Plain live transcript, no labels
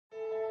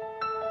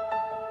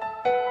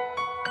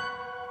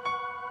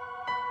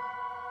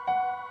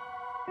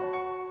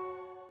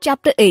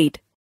Chapter 8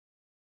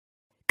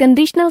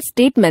 Conditional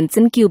Statements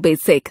in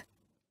QBasic.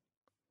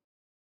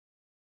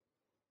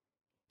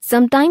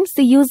 Sometimes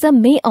the user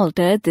may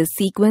alter the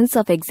sequence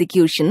of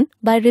execution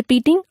by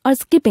repeating or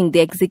skipping the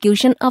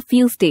execution of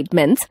few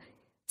statements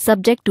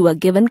subject to a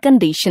given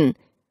condition.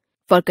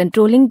 For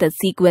controlling the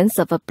sequence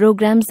of a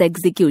program's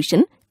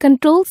execution,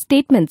 control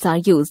statements are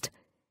used.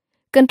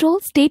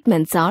 Control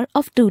statements are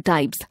of two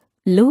types: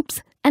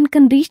 loops and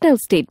conditional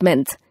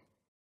statements.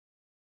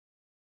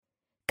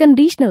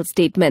 Conditional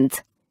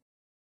statements.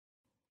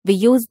 We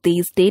use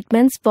these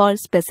statements for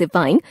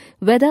specifying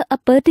whether a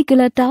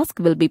particular task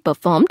will be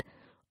performed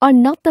or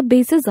not the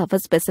basis of a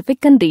specific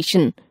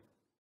condition.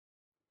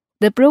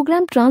 The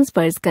program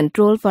transfers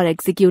control for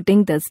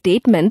executing the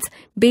statements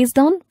based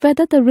on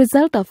whether the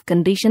result of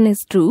condition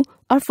is true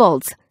or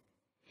false.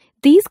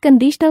 These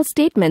conditional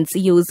statements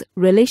use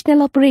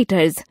relational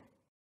operators.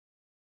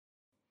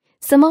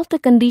 Some of the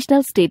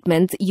conditional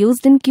statements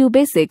used in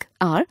QBasic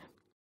are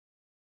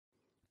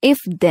if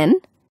then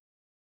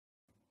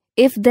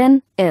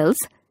else,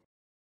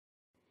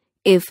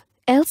 if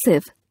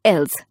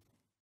else.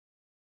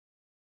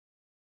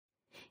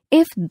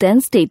 If then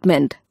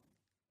statement.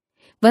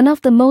 One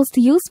of the most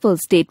useful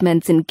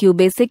statements in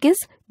QBasic is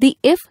the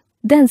if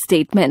then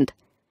statement.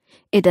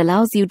 It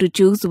allows you to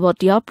choose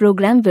what your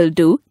program will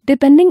do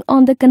depending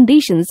on the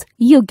conditions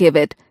you give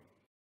it.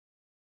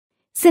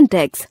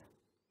 Syntax.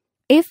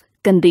 If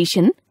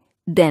condition,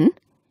 then.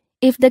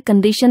 If the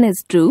condition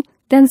is true,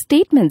 then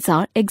statements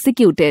are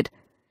executed.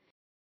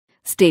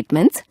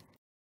 Statements.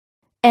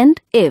 And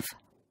if.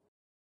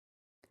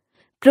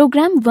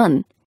 Program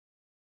 1.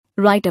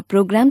 Write a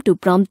program to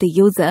prompt the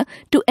user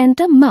to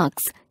enter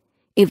marks.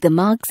 If the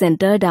marks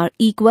entered are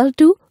equal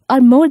to or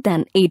more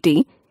than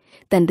 80,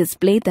 then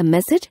display the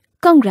message,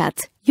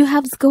 "Congrats, you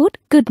have scored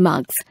good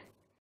marks."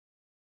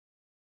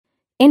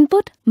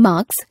 Input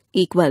marks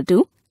equal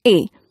to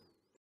A.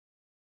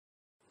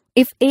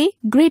 If A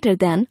greater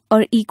than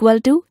or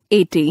equal to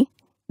 80,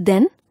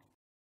 then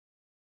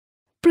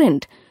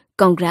print,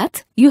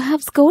 "Congrats, you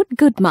have scored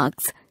good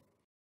marks."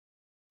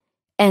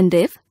 And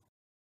if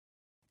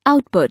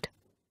output.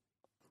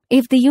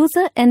 If the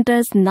user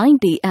enters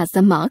 90 as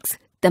the marks,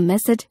 the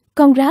message,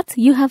 "Congrats,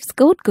 you have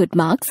scored good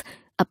marks,"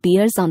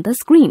 appears on the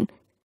screen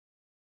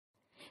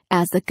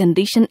as the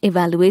condition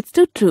evaluates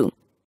to true.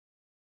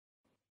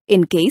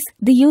 In case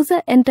the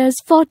user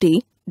enters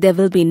 40, there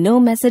will be no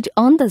message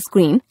on the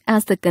screen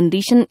as the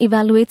condition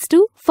evaluates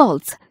to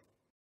false.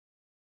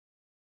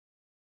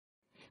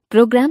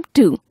 Program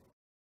 2.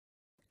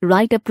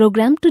 Write a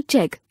program to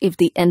check if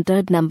the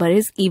entered number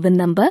is even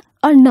number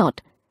or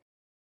not.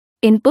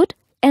 Input,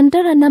 enter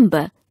a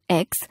number,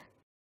 x.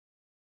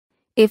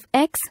 If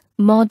x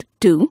mod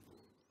 2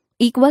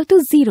 equal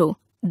to 0,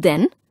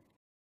 then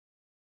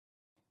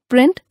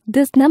print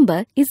this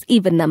number is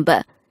even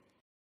number.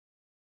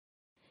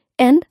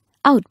 And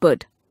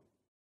output.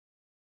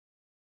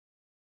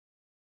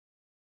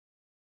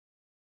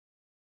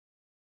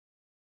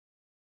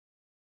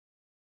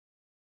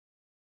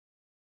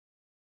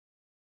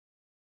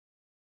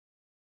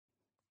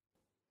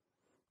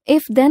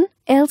 If then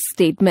else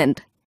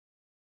statement.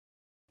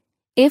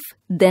 If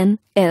then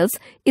else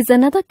is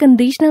another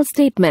conditional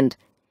statement.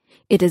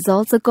 It is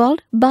also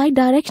called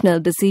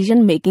bidirectional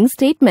decision-making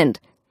statement.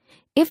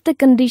 If the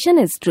condition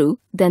is true,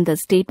 then the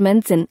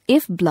statements in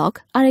if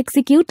block are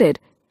executed.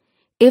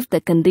 If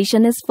the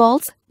condition is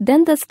false,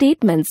 then the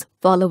statements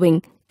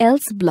following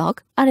else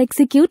block are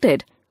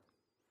executed.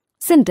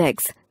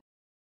 Syntax.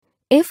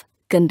 If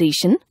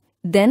condition,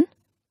 then.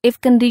 If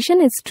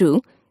condition is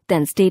true,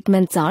 then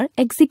statements are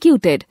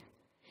executed.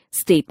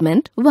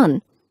 Statement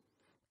 1.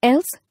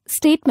 Else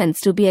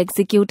statements to be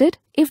executed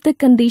if the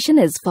condition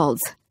is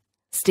false.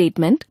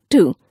 Statement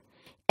 2.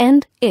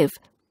 And if.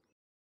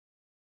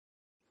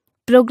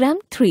 Program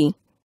 3.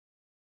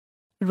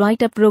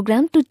 Write a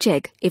program to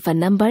check if a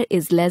number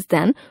is less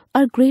than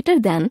or greater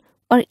than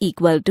or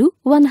equal to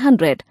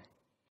 100.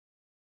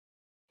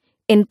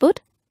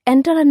 Input,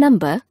 enter a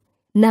number,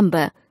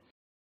 number.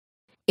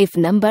 If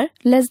number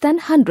less than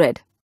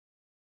 100,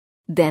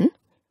 then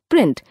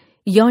print,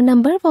 your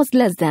number was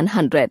less than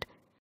 100.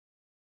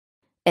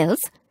 Else,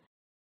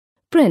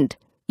 print,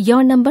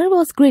 your number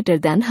was greater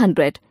than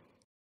 100.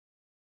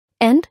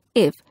 And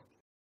if.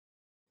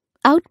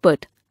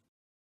 Output.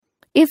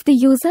 If the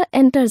user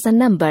enters a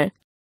number,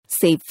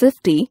 say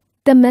 50,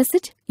 the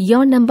message,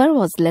 "Your number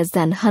was less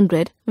than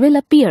 100, will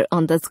appear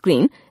on the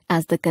screen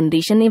as the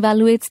condition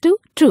evaluates to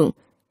true.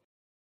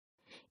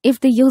 If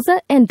the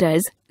user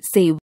enters,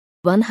 say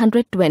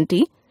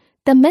 120,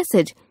 the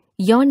message,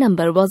 "Your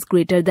number was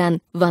greater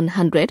than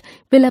 100,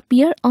 will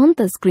appear on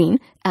the screen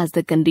as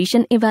the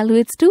condition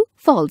evaluates to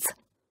false.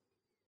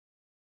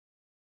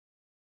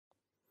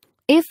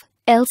 If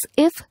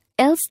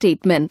else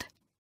statement.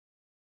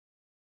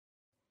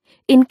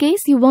 In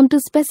case you want to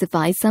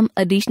specify some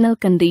additional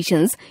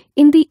conditions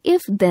in the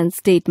if-then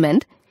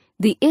statement,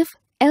 the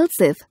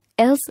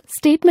if-else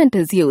statement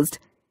is used.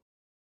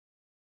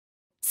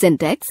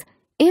 Syntax.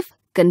 If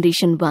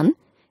condition 1,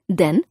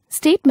 then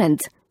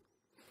statements.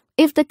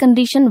 If the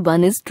condition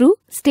 1 is true,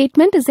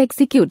 statement is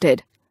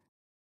executed.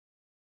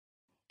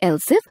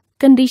 Else if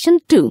condition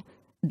 2,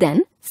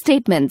 then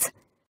statements.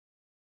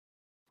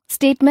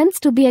 Statements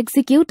to be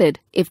executed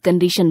if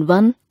condition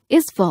 1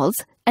 is false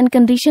and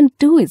condition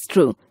 2 is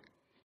true.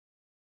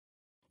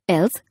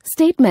 Else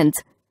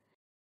statements.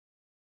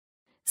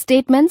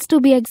 Statements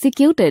to be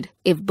executed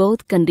if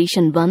both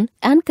condition 1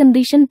 and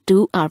condition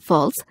 2 are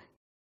false.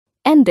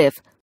 And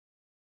if.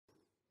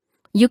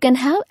 You can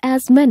have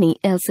as many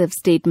else-if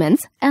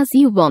statements as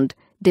you want,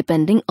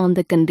 depending on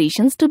the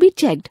conditions to be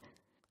checked.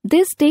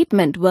 This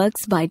statement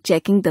works by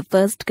checking the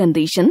first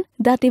condition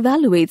that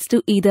evaluates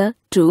to either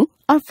true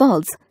or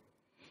false.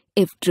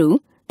 If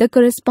true, the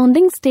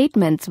corresponding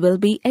statements will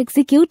be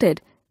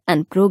executed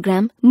and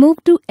program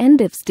move to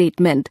end-if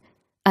statement.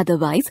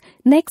 Otherwise,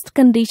 next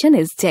condition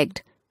is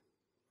checked.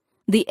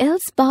 The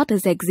else part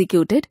is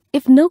executed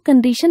if no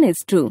condition is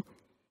true.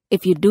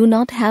 If you do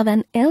not have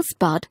an else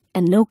part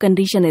and no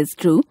condition is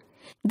true,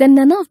 then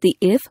none of the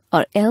if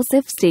or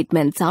else-if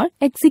statements are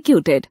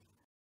executed.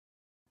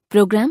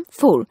 Program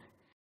 4.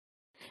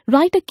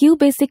 Write a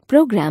QBasic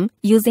program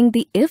using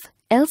the if,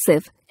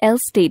 else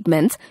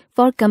statements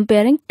for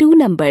comparing two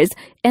numbers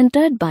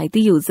entered by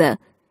the user.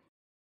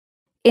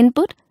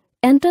 Input,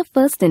 enter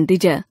first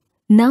integer,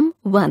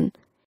 num1.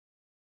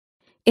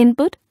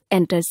 Input,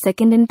 enter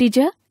second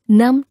integer,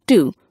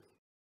 num2.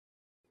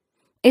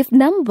 If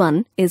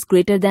num1 is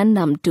greater than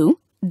num2,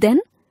 then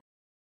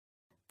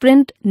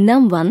print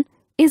num1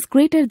 is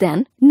greater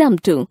than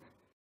num2.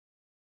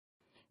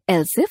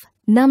 Else if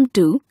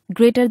num2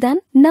 greater than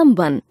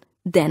num1,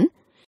 then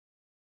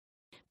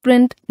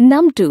print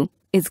num2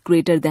 is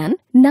greater than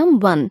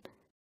num1.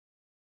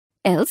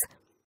 Else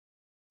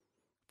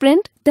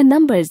print the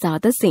numbers are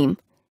the same.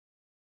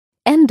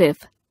 End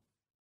if.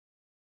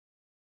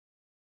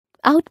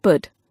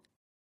 Output.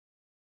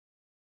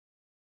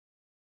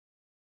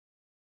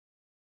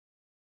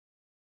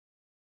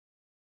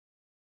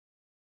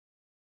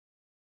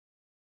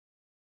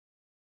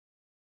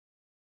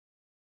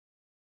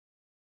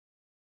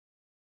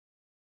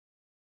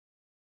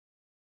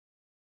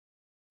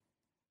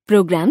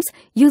 Programs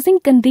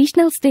using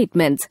conditional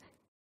statements.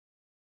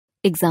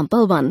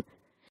 Example 1.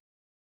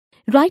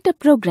 Write a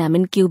program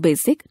in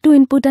QBasic to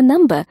input a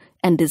number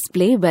and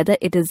display whether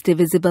it is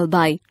divisible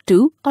by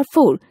 2 or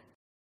 4.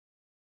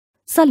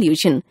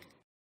 Solution.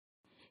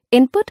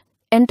 Input,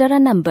 enter a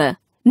number,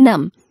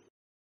 num.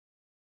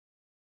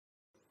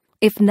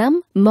 If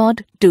num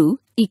mod 2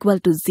 equal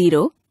to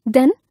 0,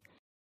 then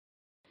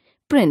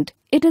print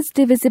it is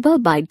divisible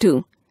by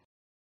 2.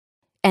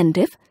 And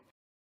if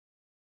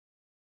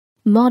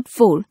mod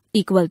 4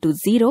 equal to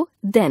 0,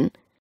 then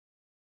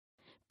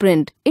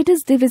print it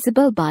is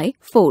divisible by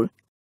 4.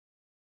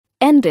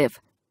 End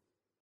if.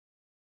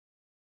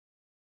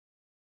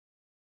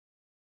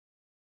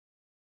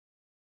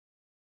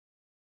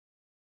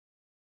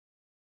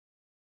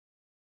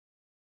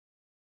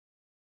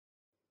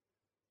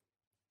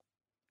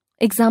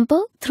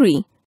 Example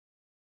 3.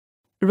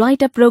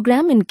 Write a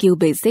program in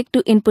QBasic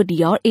to input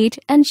your age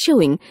and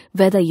showing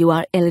whether you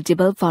are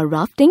eligible for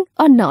rafting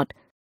or not.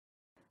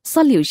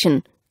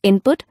 Solution.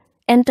 Input,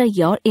 enter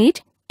your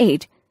age,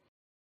 8.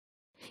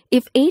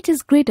 If age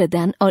is greater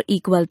than or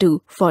equal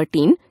to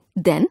 14,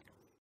 then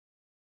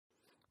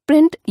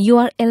print you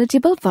are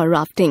eligible for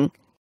rafting.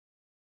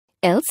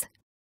 Else,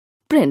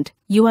 print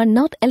you are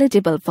not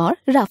eligible for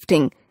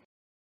rafting.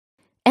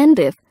 End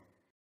if